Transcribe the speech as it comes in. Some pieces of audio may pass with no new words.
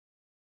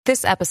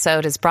This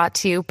episode is brought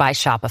to you by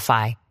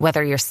Shopify.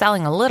 Whether you're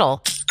selling a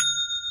little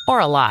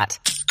or a lot,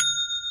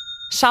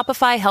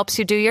 Shopify helps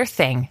you do your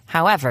thing,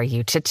 however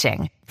you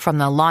cha-ching. From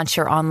the launch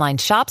your online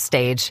shop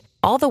stage,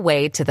 all the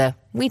way to the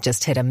we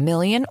just hit 1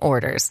 million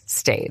orders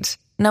stage.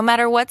 No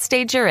matter what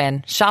stage you're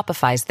in,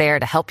 Shopify's there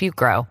to help you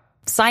grow.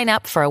 Sign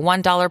up for a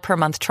 $1 per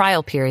month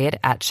trial period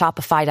at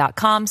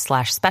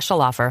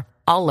shopify.com/special offer,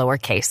 all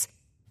lowercase.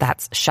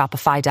 That's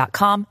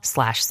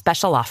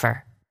shopify.com/special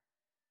offer.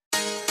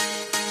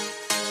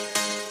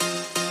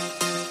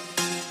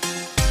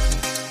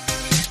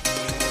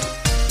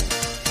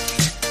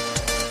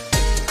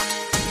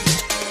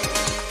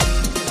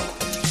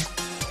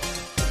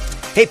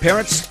 Hey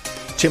parents,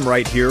 Tim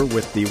Wright here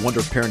with the Wonder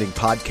of Parenting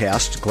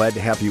podcast. Glad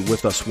to have you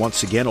with us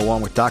once again,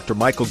 along with Dr.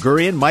 Michael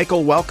Gurian.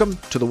 Michael, welcome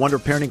to the Wonder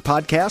of Parenting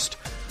podcast.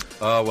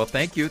 Well,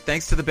 thank you.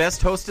 Thanks to the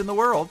best host in the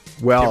world.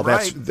 Well,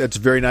 that's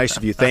very nice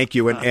of you. Thank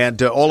you. And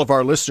all of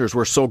our listeners,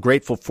 we're so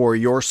grateful for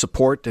your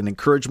support and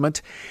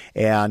encouragement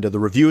and the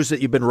reviews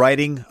that you've been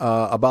writing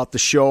about the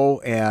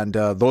show. And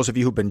those of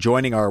you who've been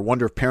joining our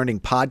Wonder of Parenting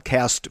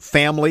podcast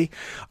family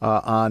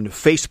on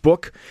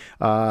Facebook,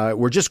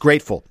 we're just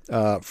grateful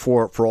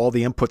for all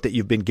the input that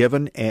you've been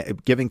giving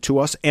to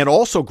us, and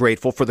also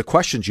grateful for the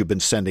questions you've been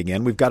sending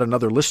in. We've got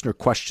another listener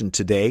question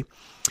today.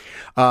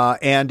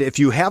 And if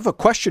you have a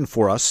question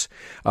for us,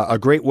 a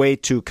great way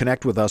to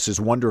connect with us is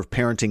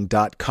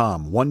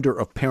wonderofparenting.com,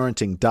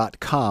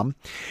 wonderofparenting.com.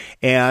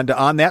 And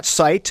on that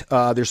site,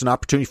 there's an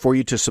opportunity for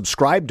you to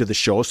subscribe to the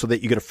show so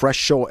that you get a fresh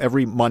show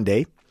every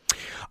Monday.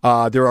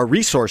 There are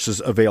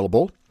resources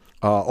available,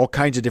 all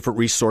kinds of different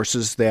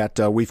resources that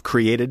we've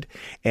created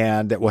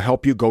and that will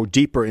help you go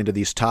deeper into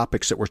these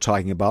topics that we're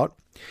talking about.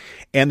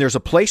 And there's a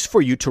place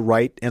for you to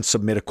write and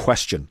submit a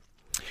question.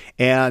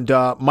 And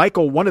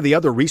Michael, one of the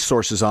other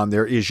resources on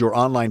there is your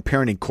online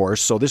parenting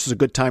course. So this is a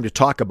good time to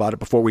talk about it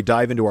before we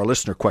dive into our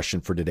listener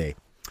question for today.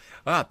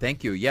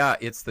 Thank you. Yeah,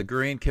 it's the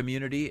Gurian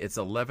Community. It's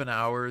 11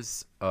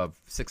 hours of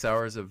 6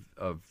 hours of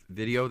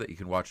video that you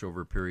can watch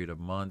over a period of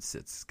months.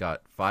 It's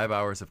got 5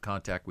 hours of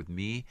contact with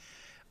me.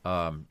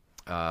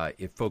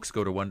 If folks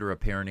go to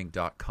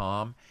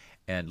wonderofparenting.com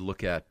and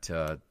look at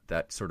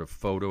that sort of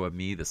photo of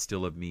me, the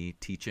still of me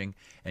teaching,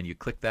 and you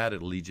click that,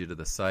 it'll lead you to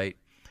the site.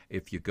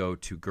 If you go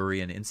to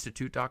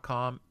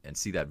GurianInstitute.com and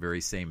see that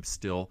very same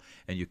still,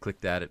 and you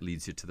click that, it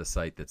leads you to the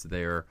site that's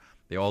there.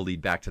 They all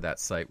lead back to that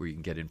site where you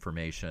can get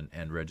information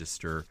and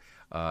register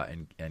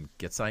and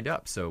get signed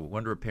up. So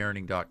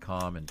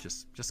wonderofparenting.com, and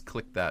just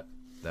click that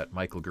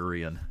Michael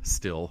Gurian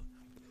still.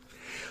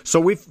 So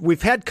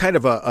we've had kind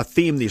of a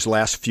theme these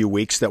last few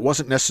weeks that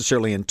wasn't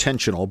necessarily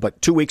intentional,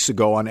 but 2 weeks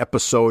ago on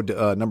episode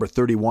number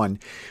 31,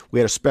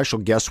 we had a special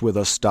guest with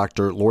us,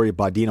 Dr. Lori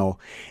Bodino,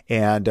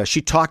 and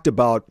she talked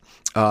about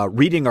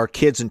reading our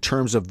kids in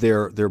terms of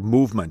their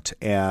movement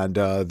and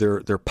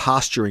their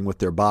posturing with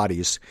their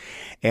bodies.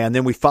 And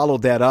then we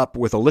followed that up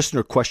with a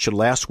listener question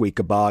last week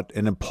about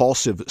an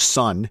impulsive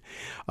son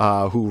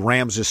who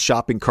rams his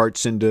shopping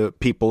carts into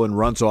people and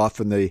runs off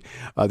in the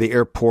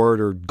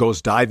airport or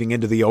goes diving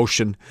into the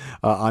ocean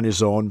on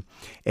his own.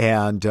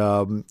 And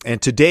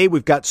today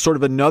we've got sort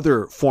of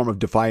another form of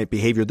defiant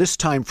behavior, this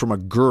time from a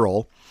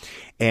girl.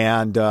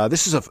 And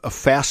this is a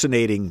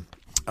fascinating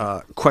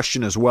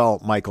question as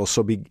well, Michael.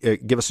 So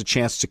give us a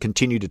chance to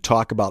continue to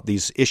talk about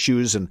these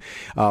issues and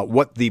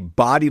what the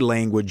body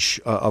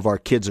language of our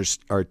kids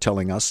are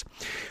telling us.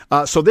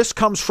 So this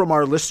comes from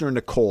our listener,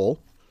 Nicole.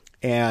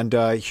 And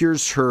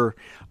here's her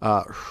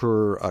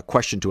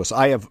question to us.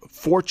 I have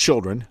 4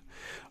 children,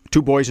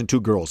 2 boys and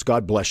 2 girls.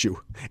 God bless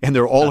you. And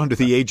they're all under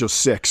the age of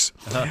 6.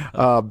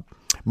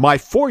 My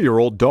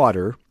 4-year-old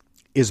daughter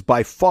is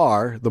by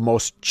far the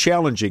most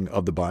challenging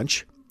of the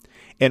bunch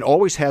and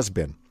always has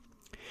been.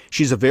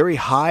 She's a very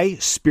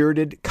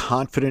high-spirited,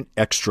 confident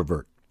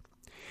extrovert.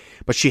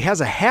 But she has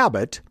a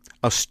habit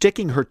of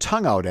sticking her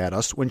tongue out at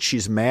us when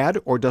she's mad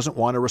or doesn't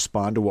want to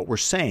respond to what we're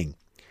saying.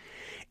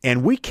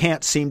 And we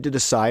can't seem to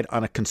decide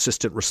on a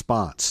consistent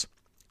response.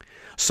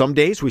 Some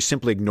days we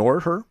simply ignore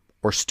her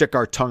or stick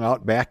our tongue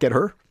out back at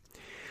her.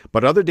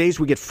 But other days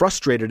we get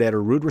frustrated at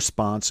her rude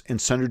response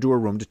and send her to her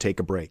room to take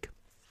a break.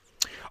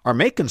 Our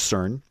main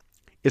concern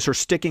is her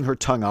sticking her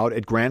tongue out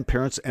at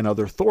grandparents and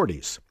other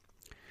authorities.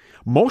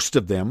 Most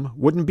of them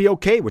wouldn't be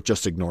okay with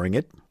just ignoring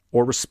it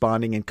or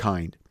responding in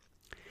kind.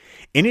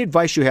 Any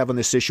advice you have on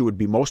this issue would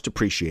be most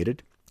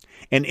appreciated,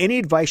 and any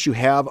advice you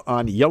have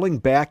on yelling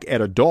back at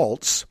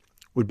adults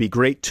would be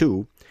great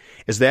too,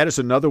 as that is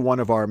another one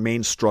of our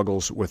main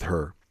struggles with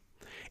her.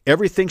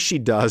 Everything she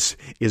does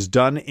is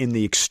done in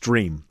the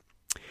extreme.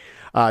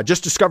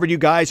 Just discovered you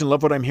guys and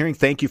love what I'm hearing.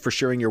 Thank you for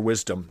sharing your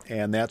wisdom.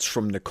 And that's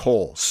from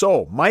Nicole.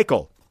 So,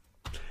 Michael,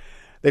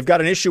 they've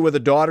got an issue with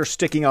a daughter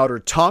sticking out her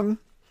tongue.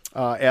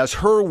 as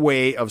her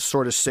way of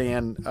sort of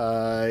saying,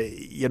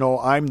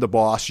 I'm the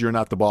boss, you're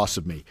not the boss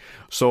of me.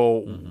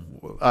 So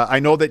I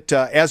know that,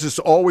 as is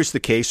always the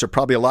case, there are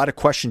probably a lot of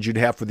questions you'd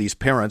have for these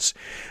parents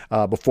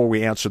before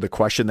we answer the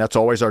question. That's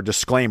always our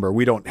disclaimer.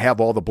 We don't have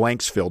all the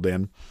blanks filled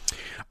in.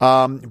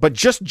 But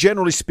just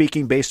generally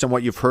speaking, based on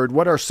what you've heard,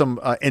 what are some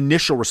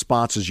initial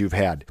responses you've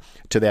had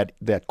to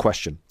that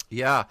question?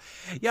 Yeah,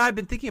 I've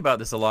been thinking about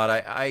this a lot.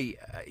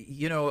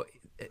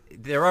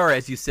 There are,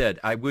 as you said,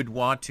 I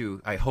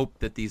hope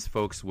that these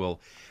folks will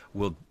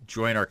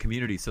join our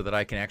community so that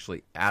I can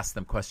actually ask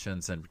them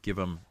questions and give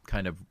them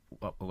kind of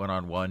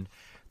one-on-one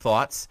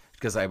thoughts,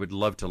 because I would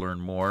love to learn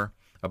more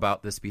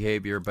about this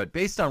behavior. But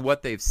based on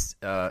what they've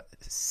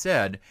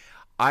said,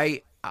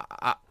 let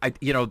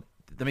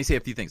me say a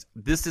few things.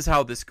 This is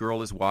how this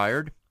girl is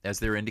wired, as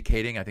they're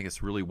indicating. I think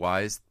it's really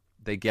wise.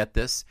 They get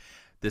this.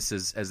 This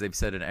is, as they've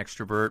said, an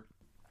extrovert.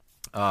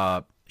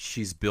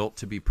 She's built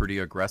to be pretty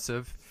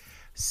aggressive.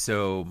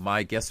 So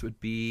my guess would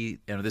be,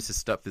 this is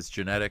stuff that's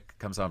genetic,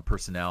 comes on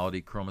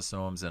personality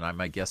chromosomes, and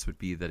my guess would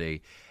be that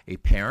a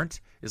parent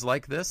is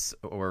like this,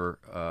 or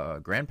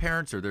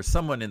grandparents, or there's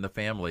someone in the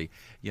family,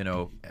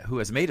 who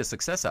has made a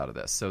success out of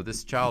this. So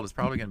this child is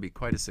probably going to be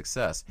quite a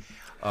success,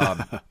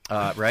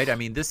 right? I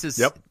mean, this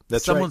is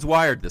someone's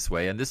wired this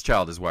way, and this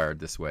child is wired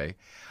this way.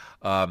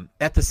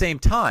 At the same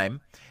time,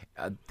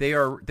 they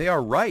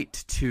are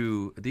right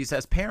to, these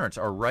as parents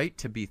are right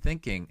to be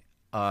thinking.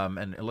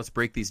 And let's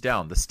break these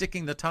down. The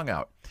sticking the tongue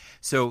out.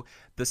 So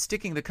the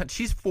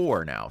she's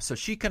 4 now, so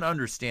she can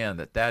understand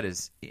that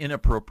is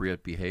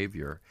inappropriate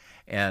behavior.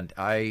 And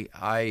I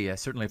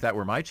certainly, if that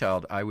were my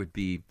child, I would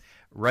be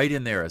right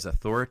in there as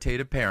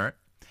authoritative parent,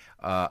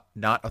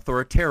 not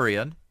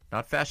authoritarian,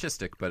 not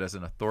fascistic, but as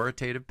an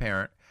authoritative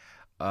parent,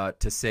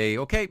 to say,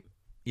 okay,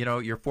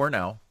 you're 4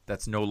 now.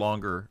 That's no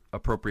longer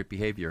appropriate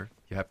behavior.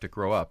 You have to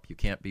grow up. You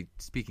can't be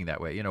speaking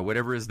that way.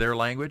 Whatever is their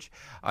language,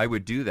 I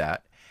would do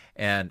that.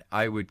 And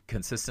I would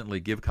consistently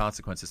give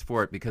consequences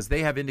for it, because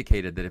they have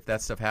indicated that if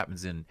that stuff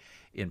happens in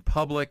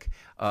public,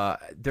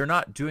 they're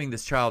not doing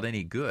this child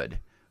any good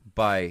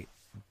by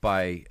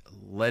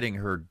letting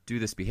her do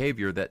this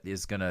behavior that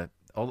is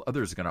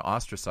others are going to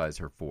ostracize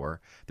her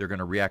for. They're going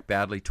to react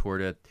badly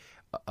toward it.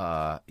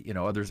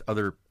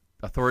 Other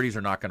authorities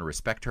are not going to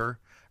respect her,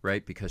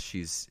 right? Because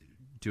she's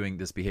doing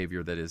this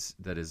behavior that is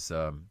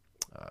going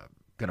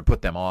to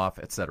put them off,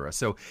 etc.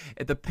 So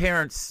the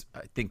parents,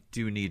 I think,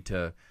 do need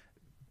to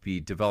be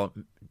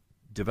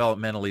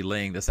developmentally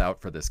laying this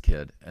out for this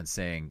kid and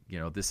saying,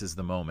 this is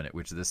the moment at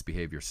which this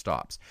behavior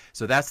stops.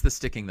 So that's the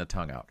sticking the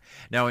tongue out.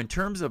 Now, in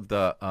terms of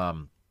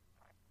the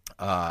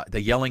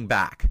yelling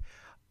back,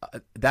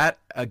 that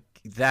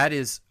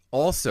is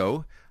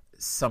also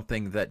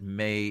something that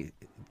may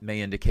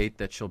indicate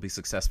that she'll be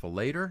successful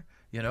later.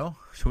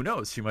 Who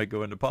knows? She might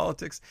go into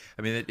politics.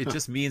 I mean, it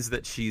just means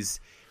that she's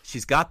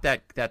got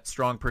that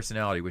strong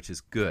personality, which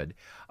is good.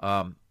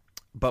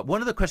 But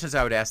one of the questions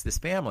I would ask this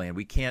family, and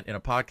we can't in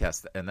a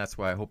podcast, and that's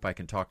why I hope I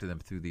can talk to them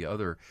through the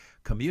other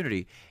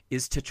community,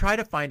 is to try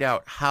to find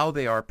out how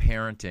they are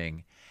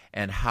parenting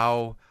and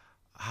how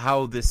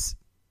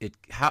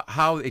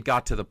it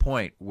got to the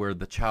point where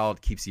the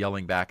child keeps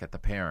yelling back at the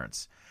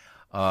parents.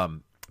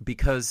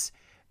 Because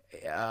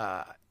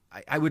I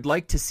would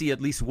like to see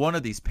at least one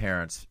of these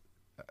parents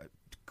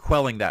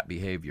quelling that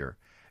behavior.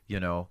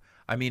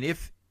 I mean,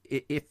 if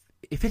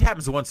it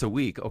happens once a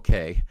week,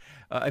 okay.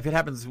 If it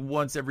happens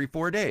once every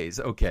 4 days,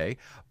 okay.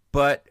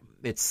 But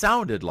it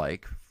sounded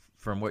like,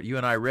 from what you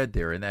and I read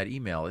there in that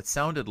email, it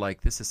sounded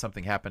like this is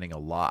something happening a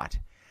lot.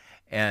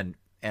 And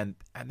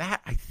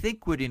that, I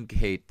think, would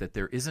indicate that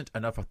there isn't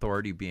enough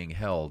authority being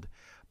held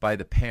by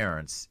the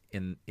parents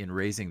in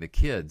raising the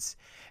kids.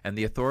 And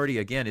the authority,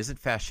 again,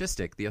 isn't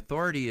fascistic. The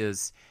authority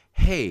is,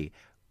 hey,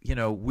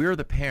 we're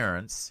the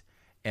parents,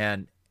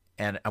 and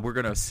we're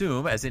going to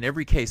assume, as in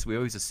every case, we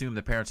always assume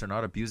the parents are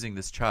not abusing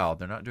this child.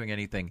 They're not doing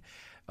anything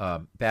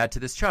bad to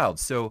this child.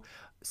 So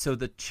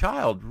the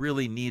child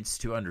really needs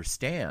to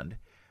understand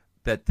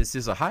that this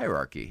is a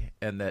hierarchy,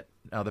 and that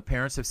now the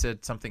parents have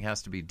said something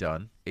has to be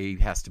done.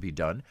 Has to be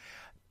done.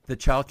 The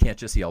child can't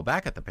just yell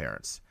back at the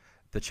parents.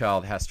 The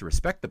child has to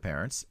respect the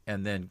parents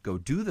and then go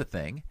do the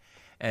thing.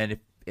 And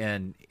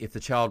if the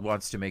child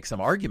wants to make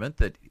some argument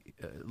that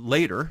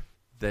later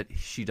that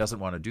she doesn't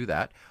want to do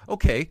that,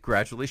 okay,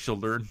 gradually she'll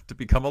learn to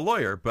become a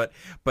lawyer. But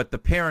the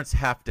parents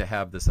have to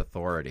have this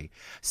authority.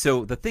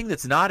 So the thing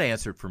that's not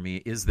answered for me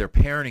is their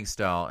parenting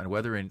style, and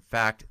whether in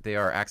fact they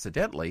are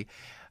accidentally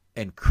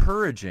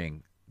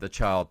encouraging the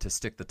child to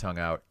stick the tongue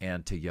out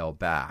and to yell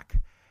back.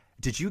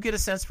 Did you get a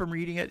sense from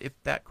reading it if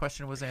that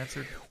question was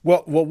answered?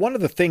 Well, one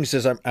of the things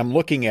is I'm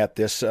looking at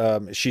this.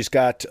 She's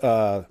got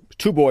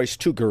 2 boys,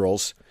 2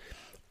 girls,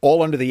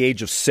 all under the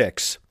age of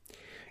 6.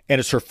 And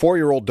it's her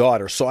 4-year-old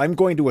daughter. So I'm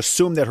going to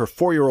assume that her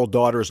 4-year-old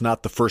daughter is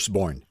not the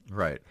firstborn.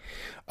 Right.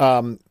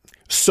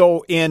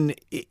 So in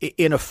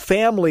a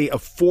family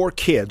of 4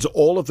 kids,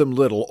 all of them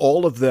little,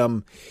 all of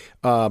them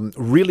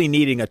really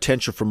needing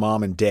attention from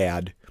mom and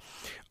dad,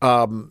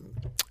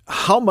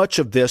 how much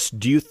of this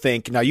do you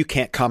think, now you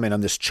can't comment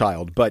on this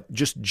child, but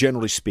just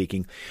generally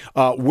speaking,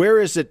 where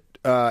is it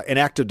an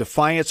act of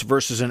defiance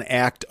versus an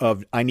act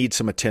of, I need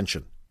some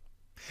attention?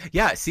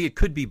 Yeah, see, it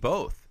could be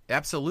both.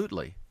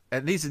 Absolutely.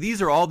 And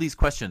these are all these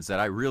questions that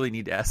I really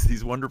need to ask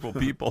these wonderful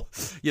people,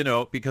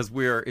 because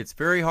it's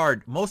very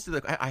hard. Most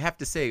of I have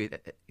to say,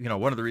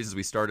 one of the reasons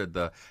we started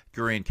the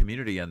Gurian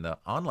community and the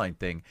online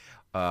thing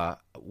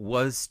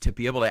was to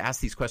be able to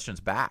ask these questions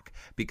back,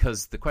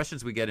 because the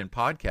questions we get in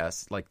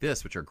podcasts like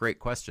this, which are great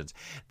questions,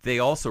 they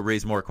also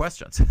raise more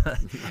questions.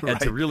 And Right.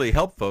 to really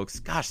help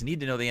folks, gosh, need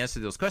to know the answer to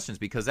those questions,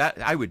 because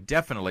I would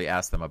definitely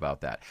ask them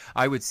about that.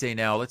 I would say,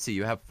 now, let's see,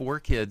 you have 4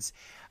 kids.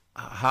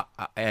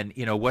 And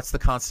what's the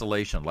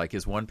constellation? Like,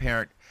 is one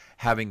parent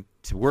having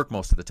to work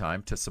most of the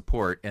time to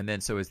support, and then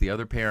so is the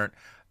other parent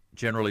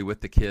generally with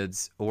the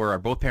kids, or are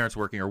both parents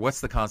working, or what's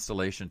the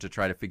constellation to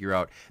try to figure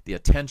out the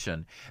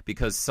attention?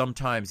 Because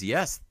sometimes,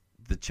 yes,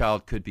 the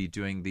child could be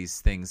doing these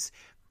things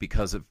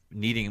because of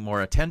needing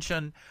more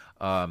attention.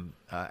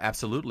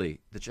 Absolutely.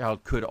 The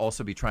child could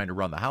also be trying to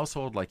run the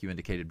household, like you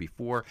indicated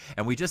before,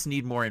 and we just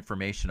need more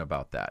information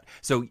about that.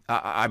 So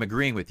I'm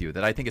agreeing with you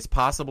that I think it's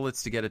possible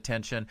it's to get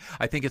attention.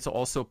 I think it's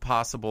also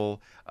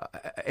possible,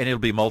 and it'll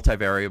be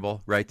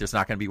multivariable, right? There's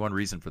not going to be one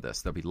reason for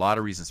this. There'll be a lot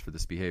of reasons for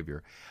this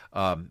behavior.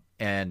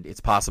 And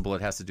it's possible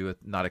it has to do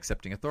with not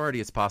accepting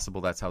authority. It's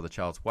possible that's how the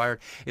child's wired.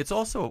 It's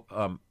also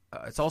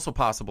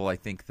possible, I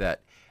think,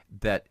 that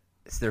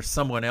there's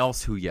someone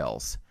else who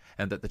yells,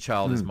 and that the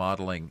child is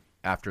modeling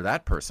after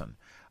that person.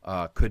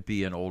 Could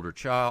be an older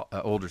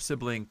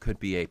sibling, could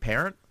be a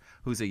parent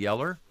who's a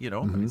yeller. I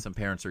mean, some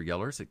parents are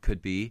yellers. It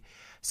could be.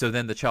 So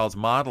then the child's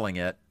modeling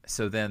it.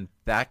 So then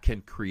that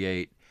can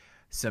create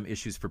some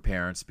issues for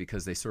parents,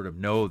 because they sort of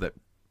know that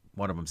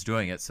one of them's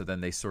doing it. So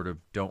then they sort of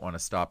don't want to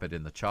stop it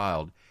in the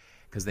child,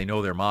 because they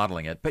know they're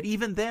modeling it. But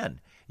even then,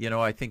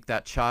 I think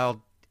that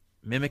child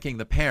mimicking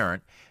the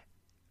parent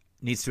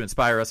needs to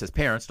inspire us as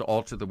parents to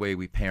alter the way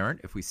we parent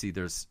if we see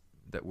that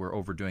we're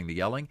overdoing the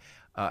yelling,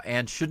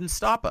 and shouldn't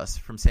stop us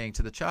from saying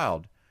to the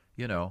child,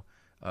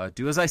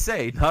 do as I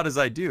say, not as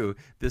I do.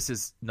 This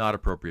is not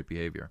appropriate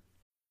behavior.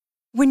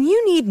 When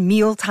you need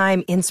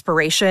mealtime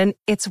inspiration,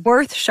 it's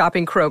worth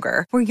shopping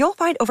Kroger, where you'll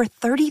find over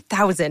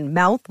 30,000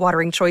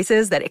 mouth-watering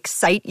choices that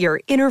excite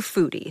your inner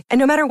foodie. And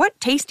no matter what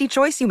tasty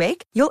choice you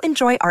make, you'll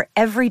enjoy our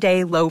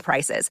everyday low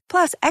prices,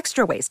 plus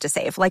extra ways to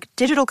save, like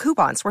digital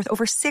coupons worth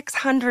over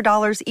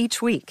 $600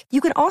 each week. You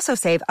can also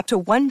save up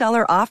to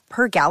 $1 off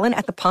per gallon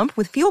at the pump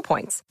with fuel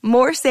points.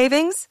 More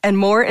savings and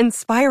more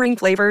inspiring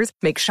flavors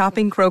make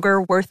shopping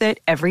Kroger worth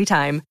it every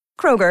time.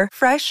 Kroger,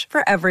 fresh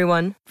for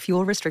everyone.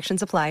 Fuel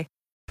restrictions apply.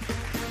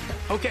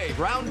 Okay,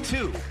 round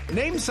 2.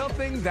 Name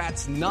something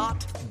that's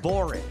not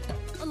boring.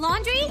 A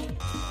laundry?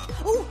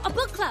 Ooh, a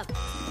book club.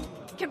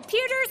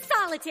 Computer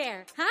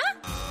solitaire,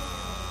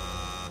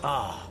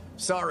 huh?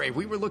 Sorry,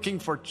 we were looking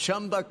for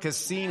Chumba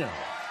Casino.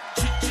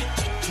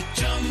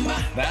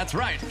 That's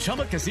right.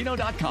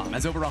 ChumbaCasino.com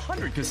has over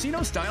 100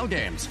 casino-style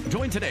games.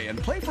 Join today and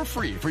play for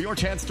free for your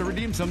chance to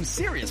redeem some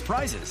serious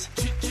prizes.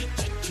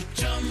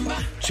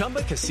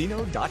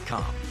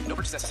 ChumbaCasino.com. No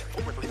purchase necessary.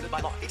 Void where prohibited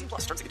by law. 18+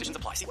 terms and conditions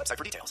apply. See website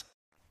for details.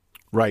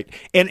 Right.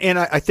 And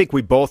I think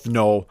we both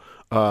know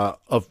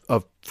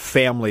of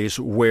families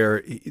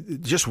where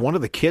just one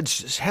of the kids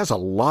just has a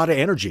lot of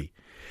energy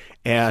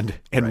and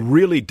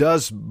really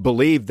does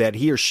believe that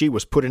he or she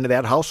was put into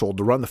that household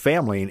to run the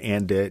family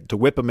and to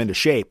whip them into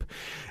shape.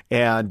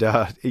 And,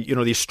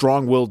 these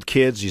strong-willed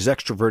kids, these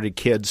extroverted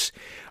kids,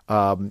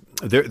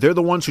 they're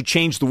the ones who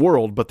change the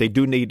world, but they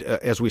do need,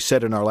 as we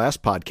said in our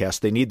last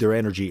podcast, they need their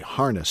energy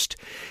harnessed.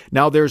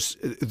 Now, there's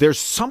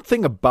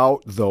something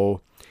about,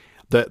 though,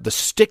 the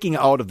sticking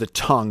out of the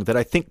tongue that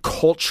I think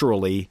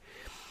culturally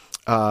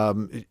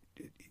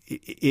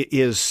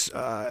is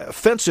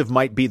offensive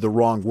might be the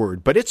wrong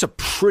word, but it's a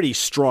pretty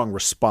strong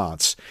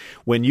response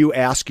when you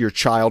ask your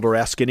child or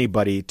ask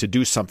anybody to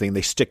do something,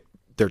 they stick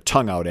their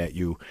tongue out at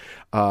you.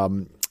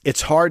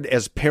 It's hard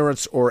as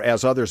parents or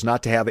as others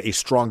not to have a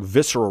strong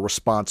visceral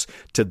response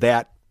to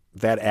that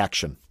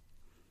action.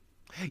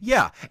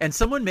 Yeah, and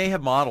someone may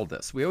have modeled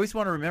this. We always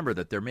want to remember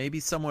that there may be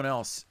someone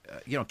else.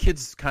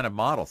 Kids kind of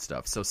model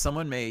stuff. So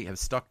someone may have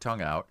stuck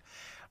tongue out.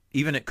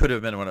 Even it could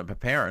have been one of the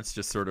parents,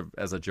 just sort of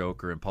as a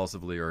joke or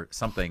impulsively or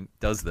something,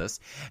 does this.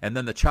 And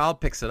then the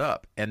child picks it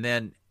up. And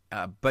then,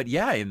 but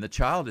yeah, in the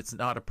child, it's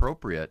not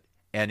appropriate.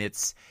 And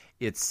it's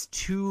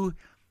too,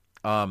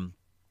 for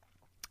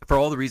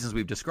all the reasons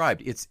we've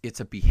described, it's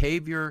a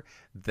behavior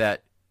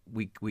that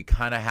we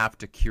kind of have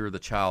to cure the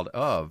child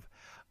of.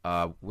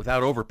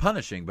 Without over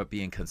punishing, but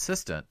being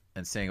consistent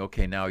and saying,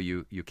 okay, now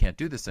you can't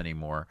do this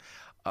anymore.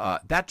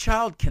 That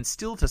child can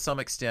still, to some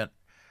extent,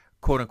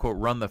 quote unquote,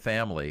 run the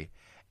family,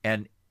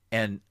 and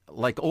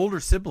like older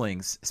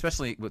siblings,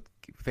 especially with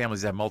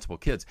families that have multiple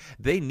kids,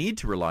 they need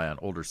to rely on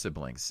older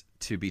siblings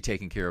to be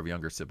taking care of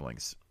younger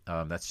siblings.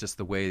 That's just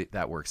the way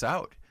that works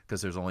out,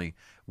 because there's only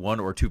one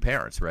or two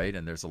parents, right?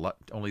 And there's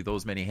only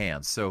those many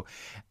hands. So,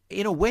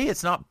 in a way,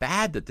 it's not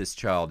bad that this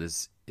child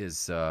is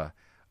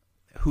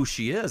who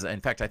she is.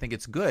 In fact, I think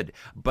it's good.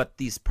 But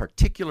these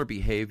particular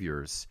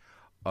behaviors,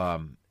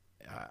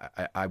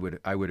 I would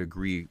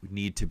agree,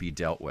 need to be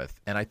dealt with.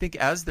 And I think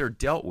as they're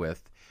dealt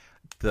with,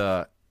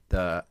 the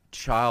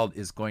child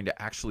is going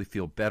to actually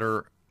feel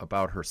better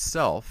about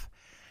herself.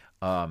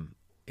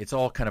 It's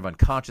all kind of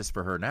unconscious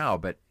for her now,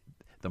 but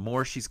the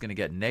more she's going to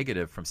get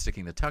negative from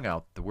sticking the tongue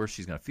out, the worse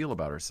she's going to feel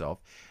about herself,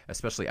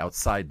 especially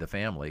outside the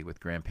family with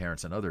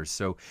grandparents and others.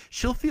 So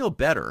she'll feel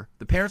better.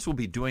 The parents will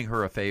be doing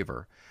her a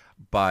favor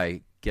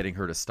by getting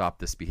her to stop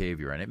this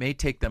behavior. And it may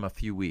take them a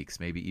few weeks,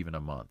 maybe even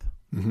a month.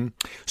 Mm-hmm.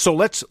 So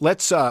let's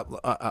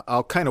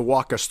I'll kind of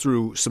walk us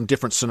through some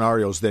different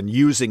scenarios then,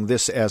 using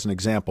this as an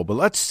example. But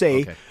let's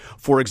say,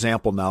 for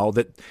example, now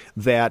that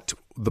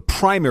the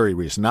primary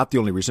reason, not the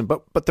only reason,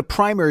 but the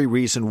primary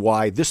reason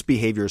why this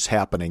behavior is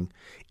happening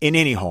in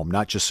any home,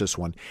 not just this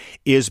one,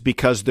 is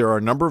because there are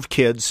a number of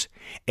kids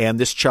and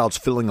this child's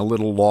feeling a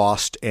little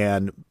lost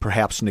and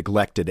perhaps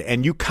neglected.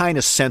 And you kind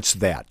of sense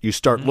that. You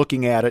start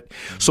looking at it.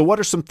 So what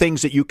are some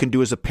things that you can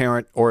do as a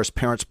parent or as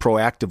parents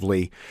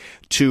proactively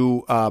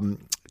to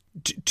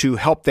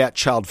help that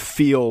child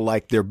feel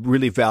like they're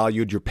really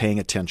valued, you're paying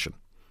attention?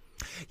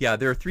 Yeah,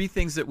 there are three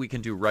things that we can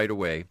do right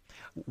away.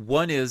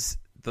 One is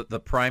the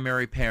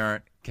primary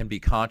parent can be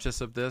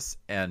conscious of this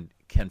and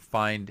can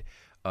find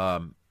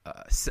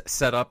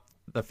set up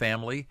the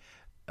family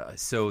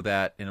so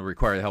that, and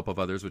require the help of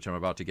others, which I'm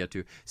about to get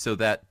to, so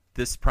that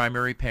this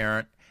primary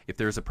parent, if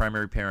there's a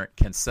primary parent,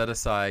 can set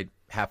aside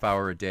half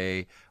hour a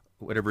day,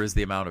 whatever is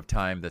the amount of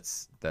time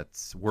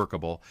that's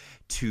workable,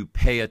 to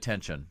pay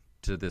attention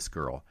to this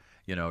girl.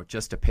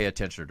 Just to pay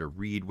attention, to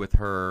read with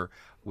her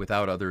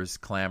without others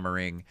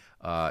clamoring,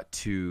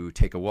 to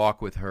take a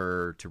walk with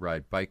her, to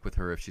ride bike with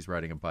her if she's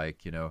riding a bike,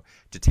 to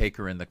take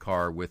her in the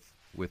car with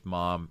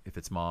mom, if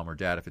it's mom, or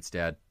dad, if it's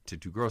dad, to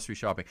do grocery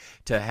shopping,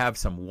 to have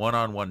some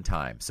one-on-one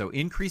time. So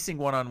increasing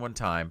one-on-one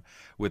time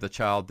with a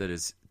child that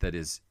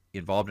is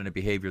involved in a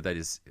behavior that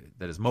is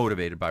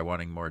motivated by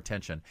wanting more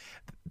attention,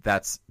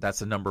 that's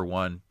a number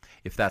one,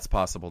 if that's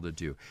possible to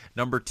do.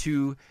 Number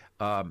two,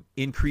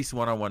 increase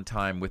one-on-one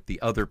time with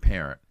the other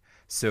parent.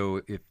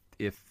 So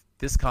if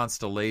this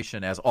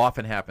constellation, as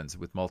often happens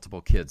with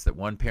multiple kids, that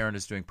one parent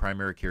is doing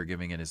primary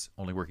caregiving and is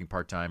only working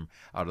part-time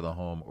out of the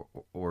home,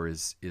 or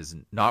is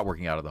not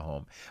working out of the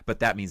home, but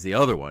that means the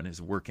other one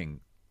is working,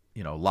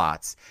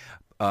 lots.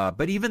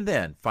 But even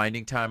then,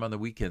 finding time on the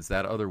weekends,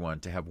 that other one,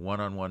 to have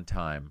one-on-one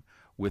time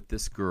with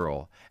this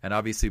girl. And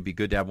obviously it'd be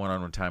good to have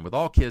one-on-one time with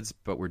all kids,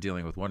 but we're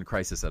dealing with one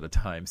crisis at a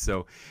time.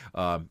 So,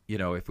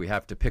 if we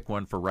have to pick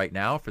one for right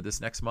now, for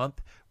this next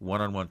month,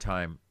 one-on-one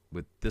time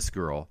with this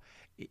girl,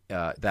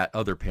 that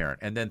other parent.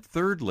 And then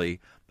thirdly,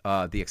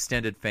 the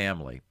extended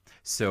family.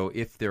 So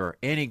if there are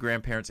any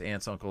grandparents,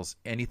 aunts, uncles,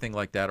 anything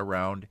like that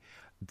around,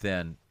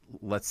 then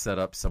let's set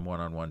up some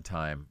one-on-one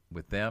time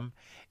with them.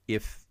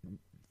 If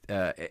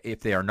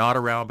they are not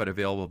around but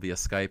available via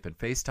Skype and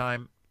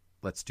FaceTime,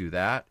 let's do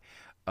that.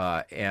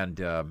 And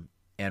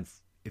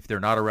if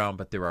they're not around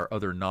but there are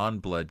other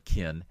non-blood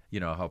kin,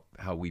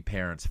 how we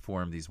parents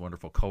form these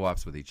wonderful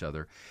co-ops with each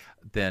other,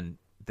 then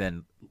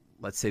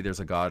let's say there's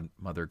a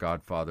godmother,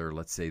 godfather,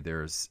 let's say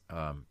there's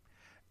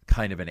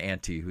kind of an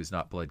auntie who's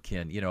not blood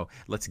kin,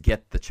 let's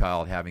get the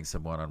child having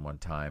some one-on-one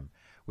time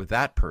with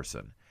that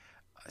person.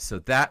 So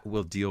that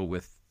will deal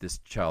with this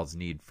child's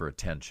need for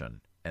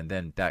attention. And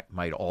then that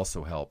might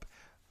also help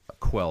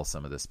quell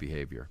some of this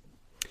behavior.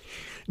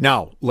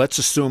 Now, let's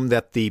assume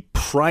that the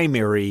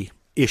primary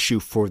issue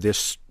for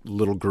this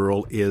little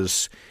girl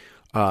is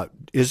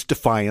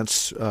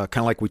defiance, kind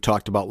of like we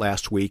talked about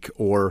last week,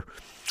 or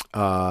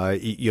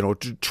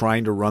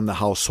trying to run the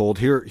household.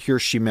 Here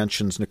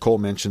Nicole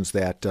mentions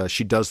that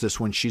she does this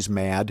when she's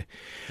mad.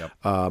 Yep.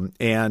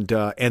 And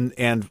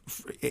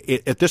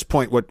at this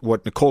point,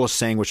 what Nicole is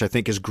saying, which I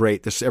think is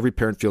great, every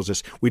parent feels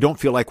this, we don't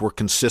feel like we're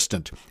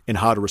consistent in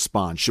how to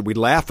respond. Should we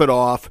laugh it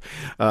off?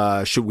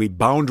 Should we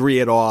boundary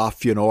it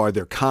off? Are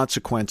there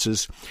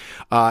consequences?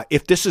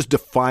 If this is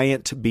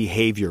defiant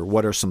behavior,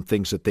 what are some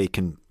things that they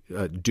can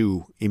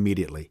do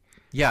immediately?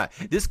 Yeah,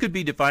 this could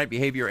be defiant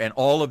behavior, and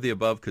all of the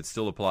above could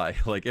still apply.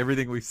 Like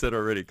everything we've said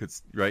already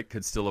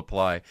could still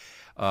apply,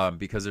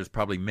 because there's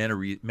probably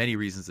many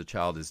reasons the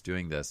child is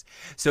doing this.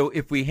 So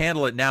if we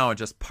handle it now and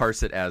just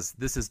parse it as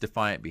this is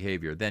defiant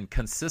behavior, then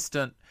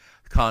consistent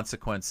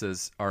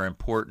consequences are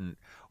important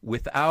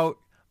without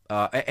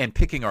and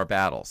picking our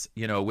battles.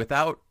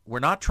 We're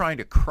not trying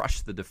to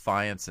crush the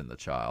defiance in the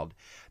child.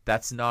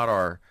 That's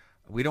not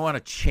we don't want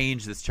to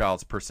change this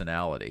child's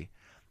personality,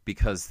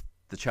 because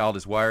the child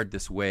is wired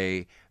this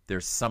way.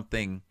 There's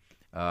something,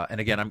 and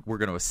again, we're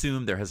going to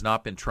assume there has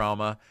not been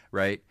trauma,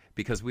 right?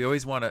 Because we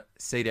always want to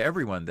say to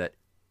everyone that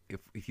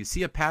if you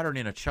see a pattern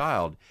in a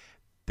child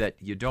that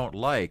you don't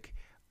like,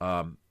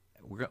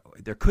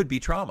 there could be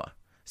trauma.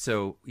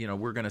 So,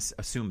 we're going to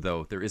assume,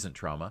 though, there isn't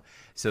trauma.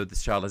 So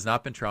this child has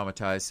not been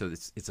traumatized, so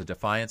it's a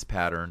defiance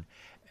pattern,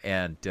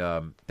 and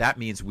that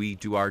means we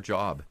do our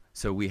job.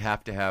 So we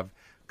have to have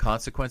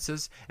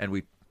consequences, and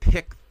we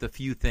pick the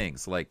few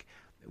things, like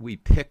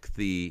pick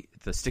the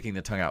sticking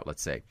the tongue out,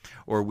 let's say,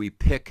 or we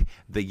pick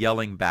the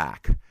yelling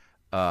back.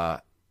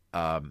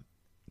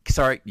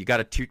 Sorry, you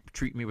got to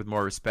treat me with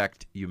more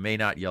respect. You may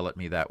not yell at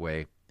me that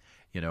way.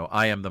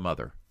 I am the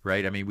mother,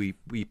 right? I mean,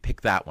 we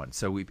pick that one.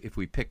 So if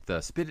we pick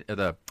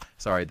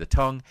the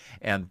tongue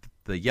and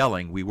the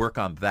yelling, we work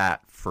on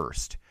that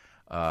first,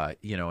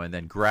 and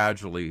then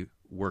gradually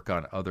work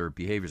on other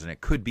behaviors. And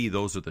it could be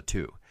those are the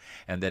two,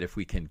 and that if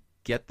we can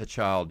get the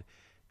child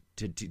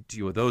to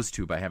deal with those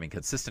two by having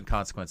consistent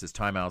consequences,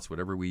 timeouts,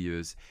 whatever we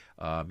use,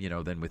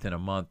 then within a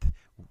month,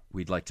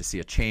 we'd like to see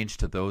a change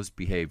to those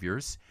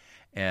behaviors.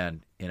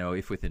 And,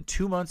 if within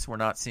 2 months we're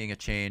not seeing a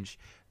change,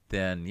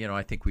 then,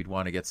 I think we'd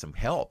want to get some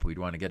help. We'd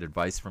want to get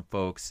advice from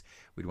folks.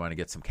 We'd want to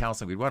get some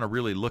counseling. We'd want to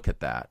really look at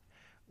that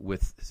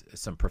with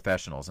some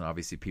professionals. And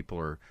obviously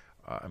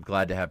I'm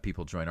glad to have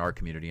people join our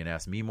community and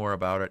ask me more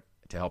about it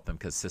to help them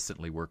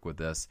consistently work with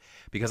this,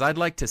 because I'd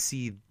like to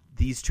see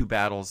these two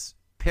battles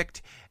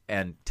picked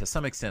and to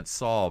some extent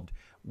solved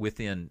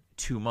within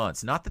 2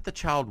 months. Not that the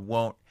child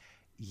won't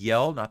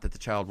yell, not that the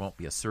child won't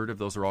be assertive,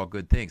 those are all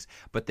good things,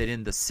 but that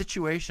in the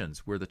situations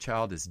where the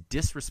child is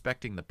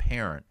disrespecting the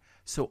parent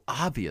so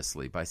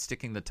obviously by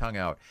sticking the tongue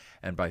out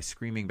and by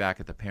screaming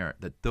back at the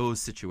parent, that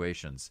those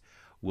situations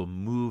will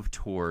move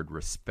toward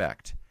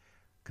respect,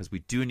 because we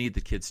do need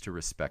the kids to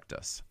respect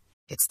us.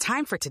 It's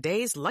time for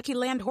today's Lucky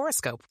Land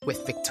horoscope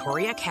with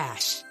Victoria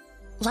Cash.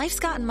 Life's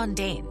gotten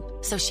mundane,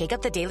 so shake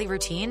up the daily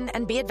routine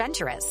and be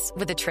adventurous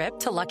with a trip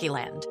to Lucky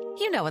Land.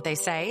 You know what they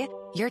say,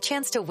 your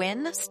chance to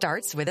win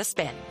starts with a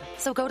spin.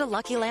 So go to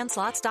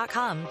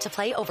LuckyLandSlots.com to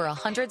play over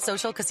 100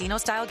 social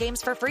casino-style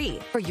games for free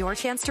for your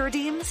chance to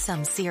redeem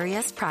some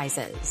serious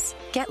prizes.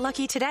 Get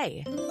lucky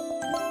today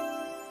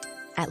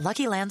at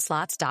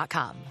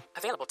LuckyLandSlots.com.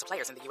 Available to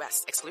players in the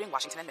U.S., excluding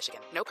Washington and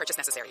Michigan. No purchase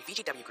necessary.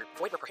 VGW Group.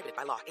 Void where prohibited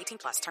by law. 18+.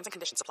 Terms and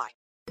conditions apply.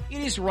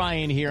 It is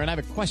Ryan here, and I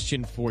have a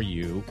question for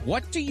you.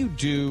 What do you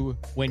do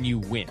when you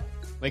win?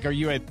 Like, are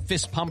you a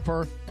fist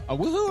pumper, a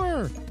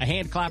woohooer, a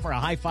hand clapper, a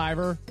high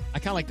fiver? I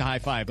kind of like the high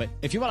five, but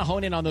if you want to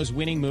hone in on those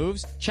winning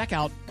moves, check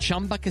out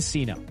Chumba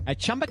Casino. At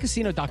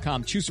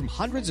ChumbaCasino.com, choose from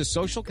hundreds of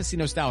social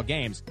casino-style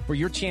games for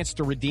your chance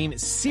to redeem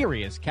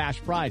serious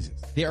cash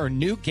prizes. There are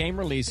new game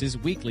releases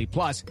weekly,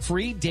 plus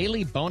free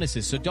daily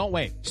bonuses, so don't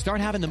wait. Start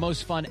having the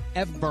most fun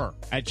ever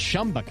at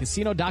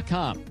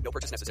ChumbaCasino.com. No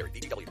purchase necessary.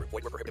 VGW Group.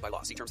 Void where prohibited by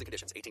law. See terms and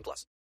conditions.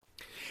 18+.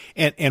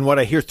 And what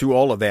I hear through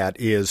all of that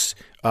is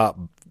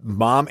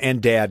mom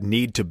and dad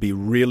need to be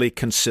really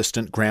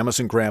consistent. Grandmas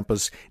and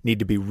grandpas need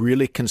to be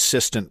really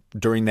consistent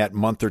during that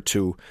month or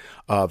two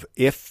of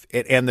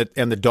and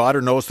the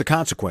daughter knows the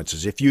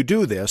consequences. If you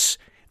do this,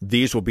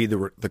 these will be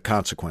the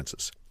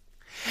consequences.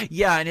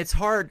 Yeah, and it's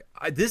hard.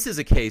 This is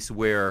a case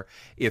where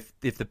if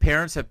the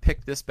parents have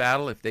picked this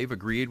battle, if they've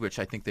agreed, which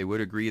I think they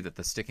would agree that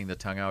the sticking the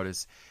tongue out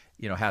is,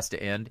 has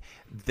to end,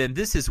 then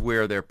this is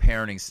where their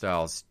parenting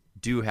styles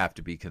do have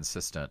to be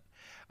consistent,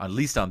 at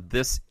least on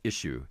this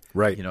issue.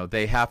 Right.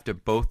 They have to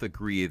both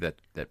agree that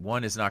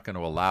one is not going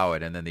to allow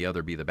it and then the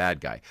other be the bad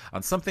guy.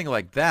 On something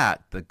like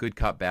that, the good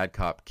cop, bad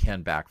cop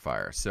can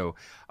backfire. So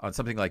on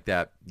something like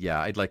that,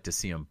 yeah, I'd like to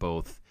see them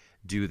both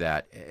do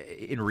that.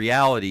 In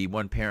reality,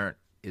 one parent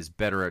is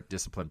better at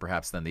discipline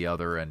perhaps than the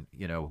other, and,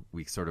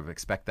 we sort of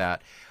expect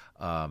that.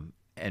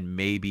 And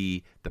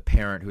maybe the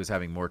parent who is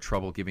having more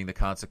trouble giving the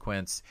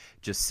consequence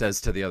just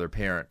says to the other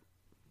parent,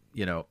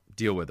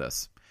 deal with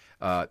this.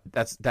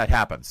 That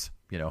happens,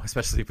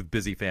 especially with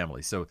busy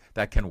families. So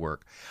that can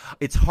work.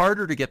 It's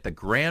harder to get the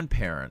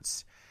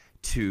grandparents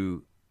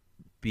to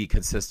be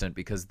consistent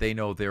because they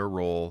know their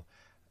role.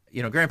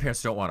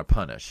 Grandparents don't want to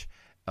punish.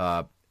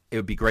 It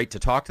would be great to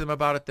talk to them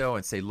about it, though,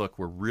 and say, look,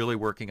 we're really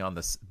working on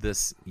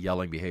this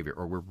yelling behavior,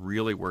 or we're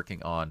really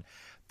working on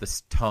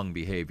this tongue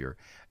behavior,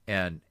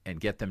 and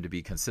get them to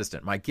be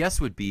consistent. My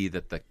guess would be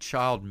that the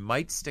child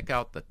might stick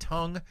out the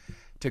tongue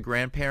to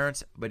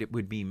grandparents, but it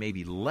would be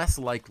maybe less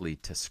likely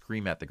to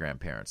scream at the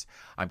grandparents.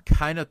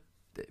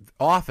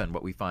 Often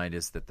what we find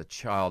is that the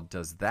child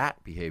does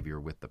that behavior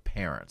with the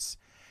parents.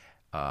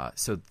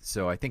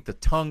 So I think the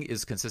tongue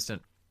is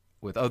consistent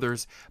with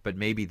others, but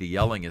maybe the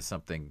yelling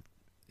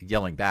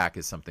back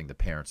is something the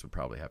parents would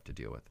probably have to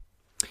deal with.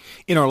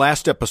 In our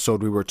last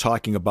episode, we were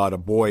talking about a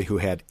boy who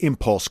had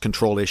impulse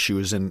control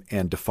issues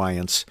and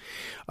defiance.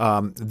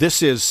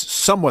 This is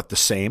somewhat the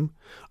same,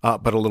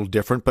 but a little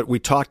different. But we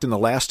talked in the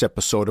last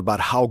episode about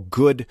how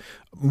good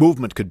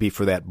movement could be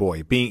for that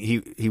boy.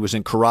 He was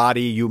in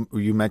karate.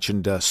 You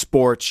mentioned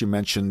sports. You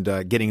mentioned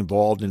getting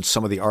involved in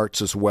some of the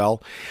arts as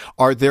well.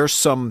 Are there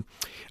some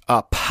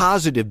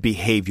positive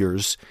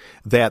behaviors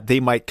that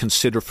they might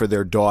consider for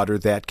their daughter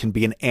that can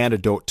be an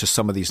antidote to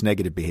some of these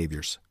negative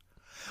behaviors?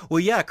 Well,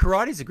 yeah,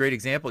 karate is a great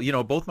example.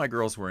 Both my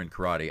girls were in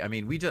karate. I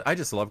mean, I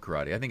just love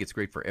karate. I think it's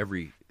great for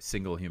every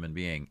single human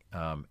being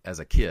as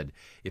a kid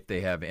if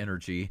they have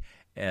energy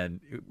And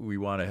we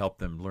want to help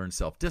them learn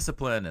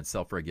self-discipline and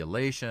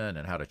self-regulation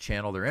and how to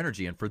channel their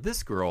energy. And for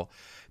this girl,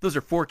 those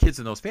are 4 kids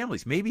in those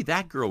families. Maybe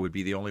that girl would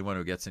be the only one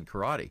who gets in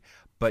karate.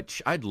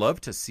 But I'd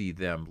love to see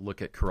them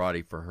look at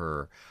karate for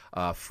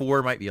her.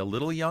 4 might be a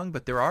little young,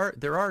 but there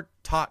are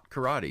taught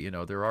karate. You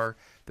know, there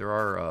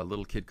are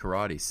little kid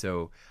karate.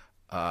 So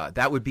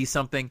that would be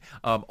something.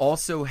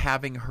 Also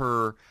having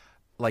her,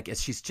 like,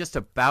 as she's just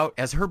about,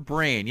 as her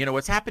brain, you know,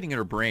 what's happening in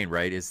her brain,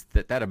 right, is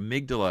that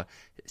amygdala,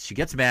 she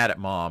gets mad at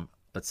mom,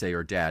 let's say,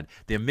 or dad.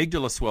 The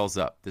amygdala swells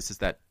up. This is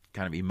that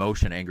kind of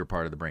emotion, anger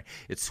part of the brain.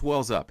 It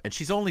swells up. And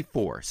she's only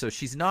 4, so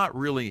she's not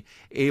really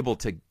able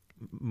to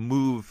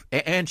move,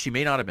 and she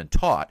may not have been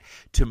taught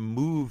to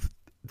move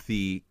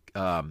the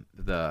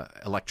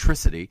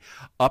electricity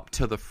up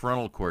to the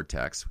frontal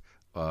cortex,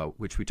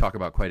 which we talk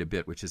about quite a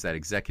bit, which is that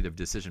executive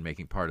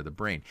decision-making part of the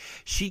brain.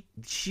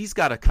 She's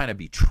got to kind of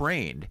be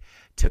trained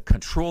to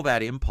control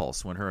that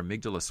impulse when her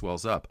amygdala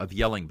swells up of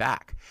yelling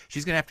back.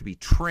 She's going to have to be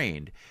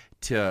trained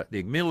to,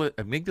 the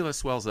amygdala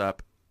swells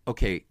up,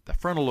 okay, the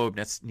frontal lobe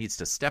needs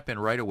to step in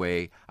right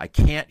away. I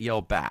can't yell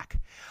back.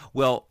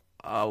 Well,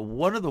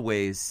 one of the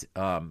ways,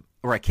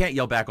 or I can't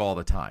yell back all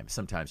the time.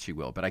 Sometimes she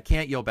will, but I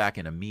can't yell back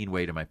in a mean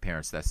way to my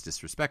parents. That's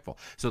disrespectful.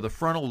 So the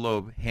frontal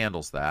lobe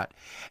handles that.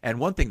 And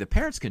one thing the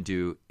parents can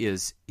do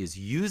is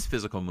use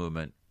physical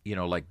movement, you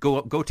know, like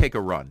go take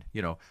a run,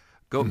 you know,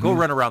 go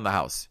run around the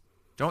house.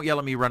 Don't yell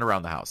at me, run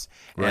around the house.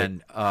 Right.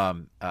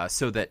 And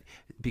so that,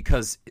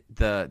 because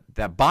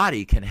that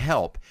body can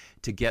help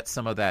to get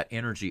some of that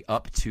energy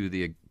up to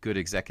the good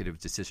executive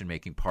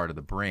decision-making part of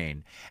the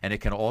brain, and it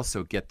can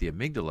also get the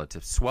amygdala to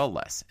swell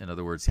less. In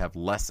other words, have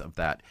less of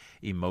that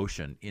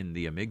emotion in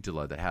the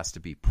amygdala that has to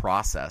be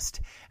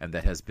processed and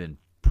that has been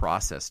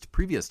processed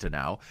previous to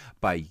now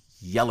by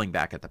yelling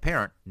back at the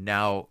parent.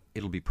 Now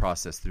it'll be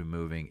processed through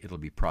moving. It'll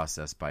be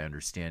processed by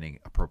understanding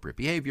appropriate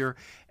behavior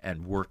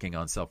and working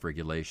on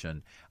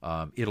self-regulation.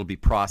 It'll be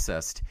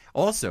processed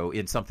also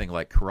in something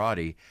like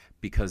karate,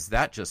 because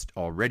that just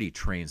already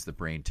trains the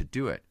brain to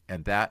do it,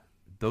 and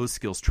those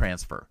skills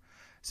transfer.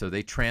 So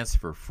they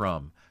transfer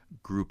from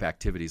group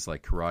activities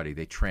like karate.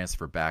 They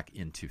transfer back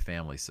into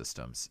family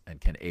systems and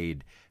can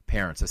aid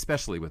parents,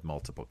 especially with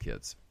multiple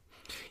kids.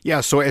 Yeah,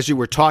 so as you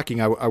were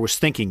talking, I was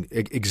thinking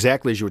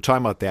exactly as you were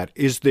talking about that.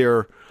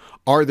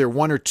 Are there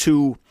 1 or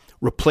 2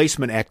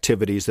 replacement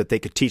activities that they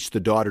could teach the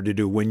daughter to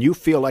do? When you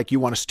feel like you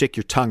want to stick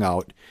your tongue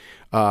out,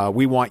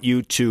 we want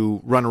you to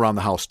run around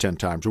the house 10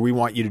 times, or we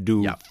want you to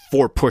do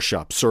 4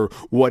 push-ups, or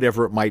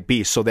whatever it might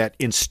be, so that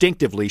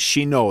instinctively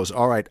she knows,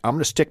 all right, I'm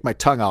going to stick my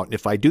tongue out, and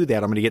if I do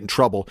that, I'm going to get in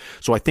trouble.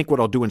 So I think what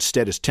I'll do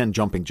instead is 10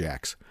 jumping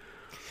jacks.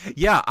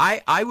 Yeah,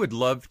 I would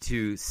love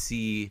to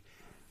see,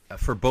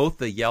 for both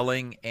the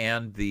yelling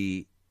and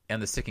the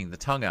sticking the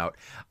tongue out,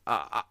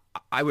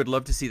 I would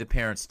love to see the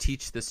parents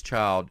teach this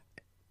child,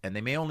 and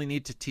they may only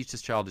need to teach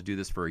this child to do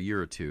this for a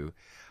year or 2,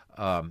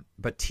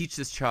 but teach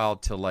this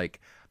child to like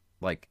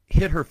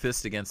hit her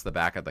fist against the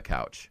back of the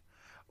couch,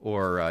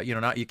 or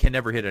you can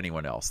never hit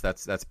anyone else.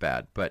 That's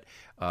bad. But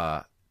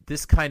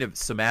this kind of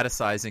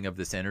somaticizing of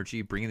this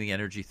energy, bringing the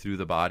energy through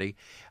the body,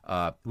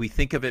 we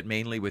think of it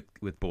mainly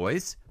with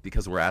boys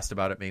because we're asked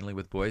about it mainly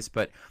with boys,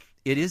 but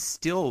it is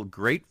still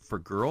great for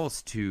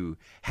girls to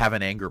have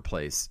an anger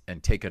place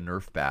and take a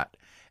Nerf bat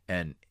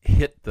and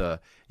hit that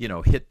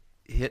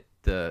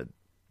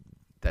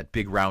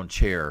big round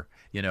chair,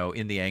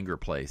 in the anger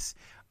place.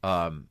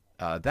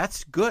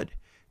 That's good.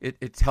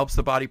 It helps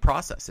the body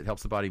process. It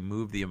helps the body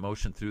move the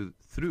emotion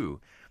through.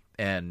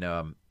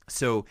 And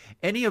so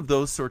any of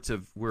those sorts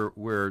of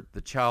where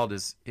the child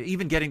is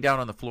even getting down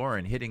on the floor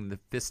and hitting the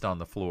fist on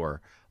the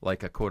floor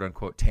like a quote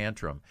unquote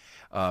tantrum,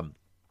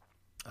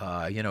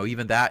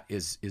 even that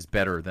is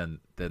better than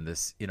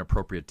this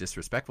inappropriate,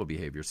 disrespectful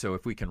behavior. So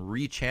if we can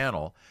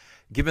rechannel,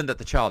 given that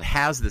the child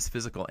has this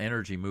physical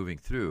energy moving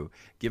through,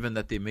 given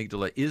that the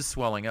amygdala is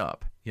swelling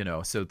up,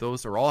 so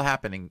those are all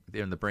happening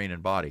in the brain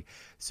and body.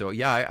 So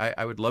yeah,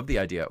 I would love the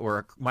idea.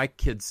 Or my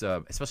kids,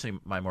 especially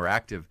my more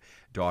active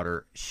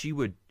daughter, she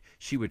would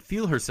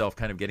feel herself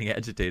kind of getting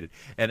agitated,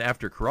 and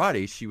after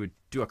karate, she would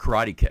do a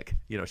karate kick.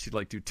 She'd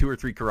like do 2 or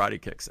 3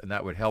 karate kicks, and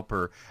that would help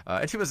her.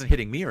 And she wasn't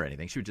hitting me or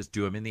anything. She would just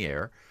do them in the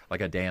air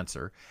like a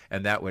dancer,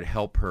 and that would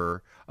help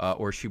her.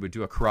 Or she would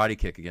do a karate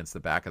kick against the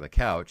back of the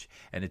couch,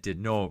 and it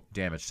did no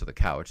damage to the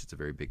couch. It's a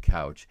very big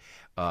couch,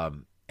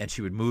 and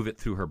she would move it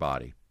through her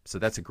body. So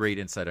that's a great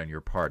insight on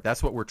your part.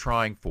 That's what we're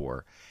trying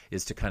for,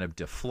 is to kind of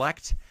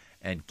deflect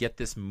and get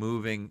this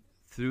moving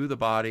through the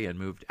body and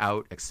moved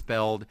out,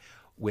 expelled,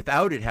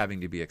 without it having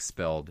to be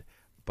expelled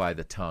by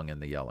the tongue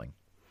and the yelling.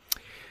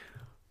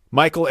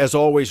 Michael, as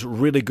always,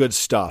 really good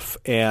stuff.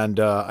 And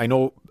I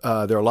know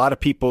there are a lot of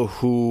people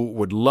who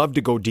would love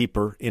to go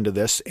deeper into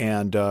this.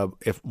 And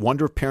if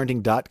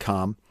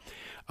wonderofparenting.com,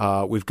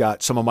 we've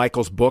got some of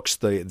Michael's books,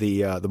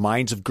 the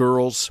Minds of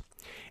Girls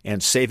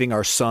and Saving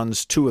Our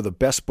Sons, two of the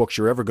best books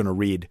you're ever going to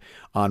read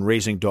on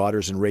raising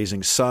daughters and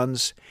raising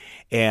sons,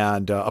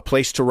 and a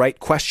place to write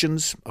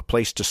questions, a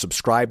place to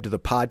subscribe to the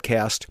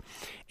podcast,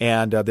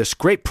 and this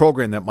great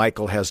program that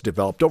Michael has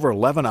developed, over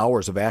 11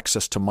 hours of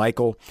access to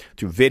Michael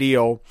through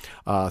video,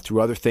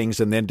 through other things,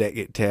 and then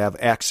to have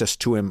access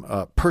to him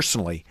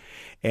personally.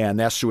 And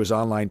that's through his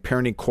online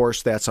parenting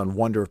course. That's on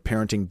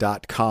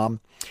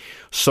wonderofparenting.com.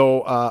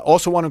 So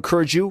also want to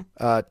encourage you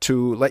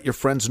to let your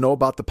friends know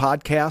about the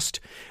podcast.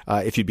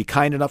 If you'd be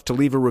kind enough to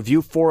leave a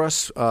review for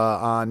us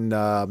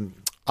on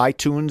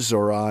iTunes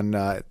or on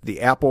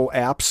the Apple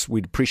apps,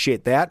 we'd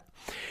appreciate that.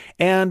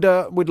 And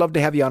we'd love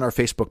to have you on our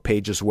Facebook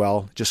page as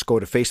well. Just go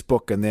to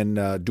Facebook and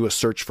then do a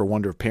search for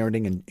Wonder of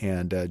Parenting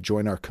and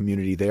join our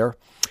community there.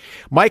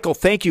 Michael,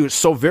 thank you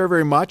so very,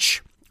 very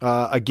much.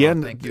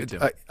 Again, thank you,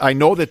 Tim. I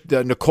know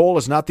that Nicole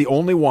is not the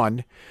only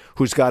one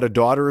who's got a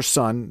daughter or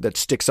son that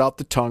sticks out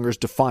the tongue or is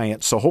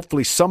defiant. So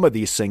hopefully some of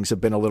these things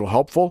have been a little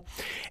helpful.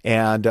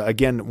 And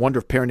again,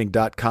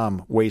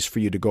 wonderofparenting.com, ways for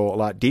you to go a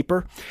lot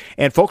deeper.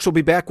 And folks, we'll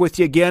be back with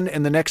you again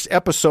in the next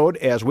episode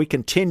as we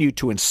continue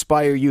to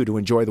inspire you to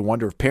enjoy the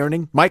wonder of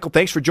parenting. Michael,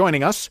 thanks for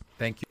joining us.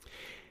 Thank you.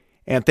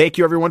 And thank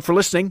you, everyone, for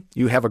listening.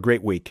 You have a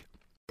great week.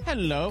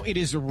 Hello, it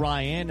is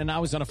Ryan, and I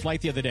was on a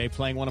flight the other day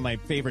playing one of my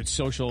favorite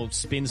social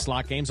spin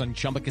slot games on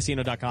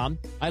ChumbaCasino.com.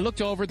 I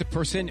looked over at the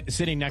person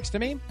sitting next to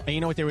me, and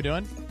you know what they were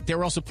doing? They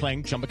were also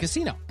playing Chumba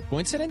Casino.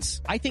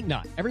 Coincidence? I think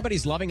not.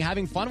 Everybody's loving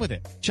having fun with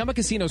it. Chumba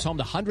Casino is home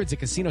to hundreds of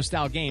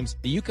casino-style games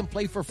that you can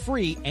play for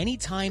free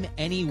anytime,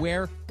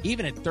 anywhere,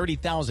 even at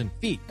 30,000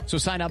 feet. So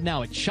sign up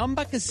now at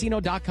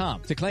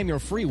ChumbaCasino.com to claim your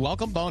free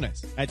welcome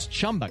bonus. That's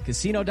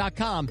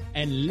ChumbaCasino.com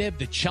and live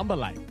the Chumba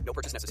life. No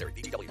purchase necessary.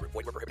 VGW Group.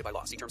 Void where prohibited by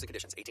law. See terms and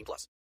conditions. 18+.